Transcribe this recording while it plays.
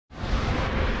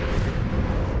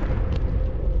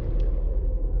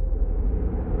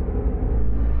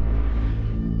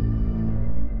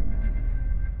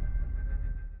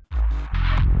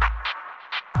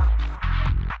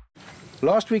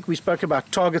Last week we spoke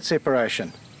about target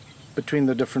separation between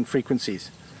the different frequencies.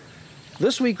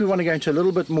 This week we want to go into a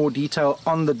little bit more detail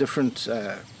on the different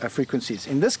frequencies.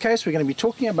 In this case we're going to be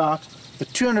talking about the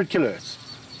 200 kilohertz.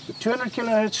 The 200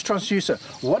 kilohertz transducer.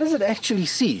 What does it actually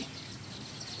see?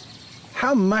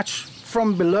 How much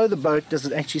from below the boat does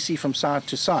it actually see from side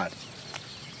to side?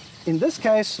 In this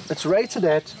case it's rated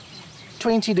at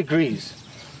 20 degrees.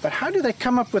 But how do they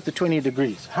come up with the 20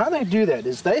 degrees? How they do that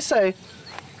is they say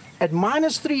at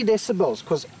 -3 decibels,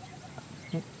 because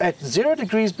at 0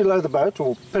 degrees below the boat,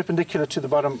 or perpendicular to the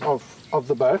bottom of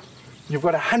the boat, you've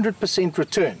got 100%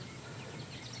 return.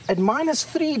 At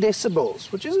 -3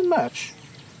 decibels, which isn't much,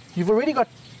 you've already got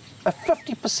a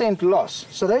 50% loss.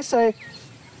 So they say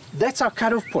that's our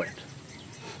cutoff point.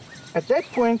 At that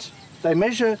point, they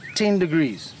measure 10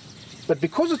 degrees. But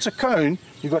because it's a cone,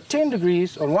 you've got 10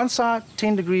 degrees on one side,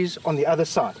 10 degrees on the other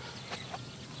side.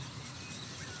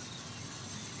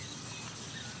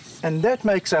 And that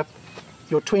makes up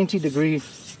your 20-degree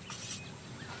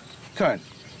cone.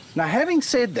 Now, having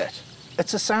said that,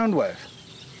 it's a sound wave.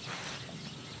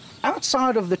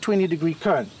 Outside of the 20-degree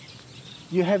cone,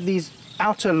 you have these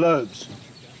outer lobes.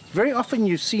 Very often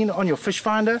you've seen on your fish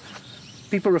finder,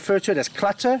 people refer to it as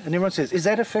clutter, and everyone says, is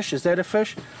that a fish? Is that a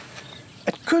fish?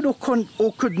 It could or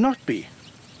could not be.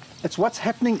 It's what's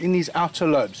happening in these outer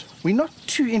lobes. We're not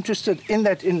too interested in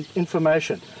that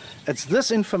information. It's this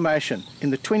information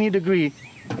in the 20-degree,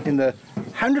 in the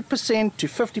 100% to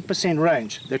 50%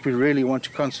 range that we really want to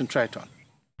concentrate on.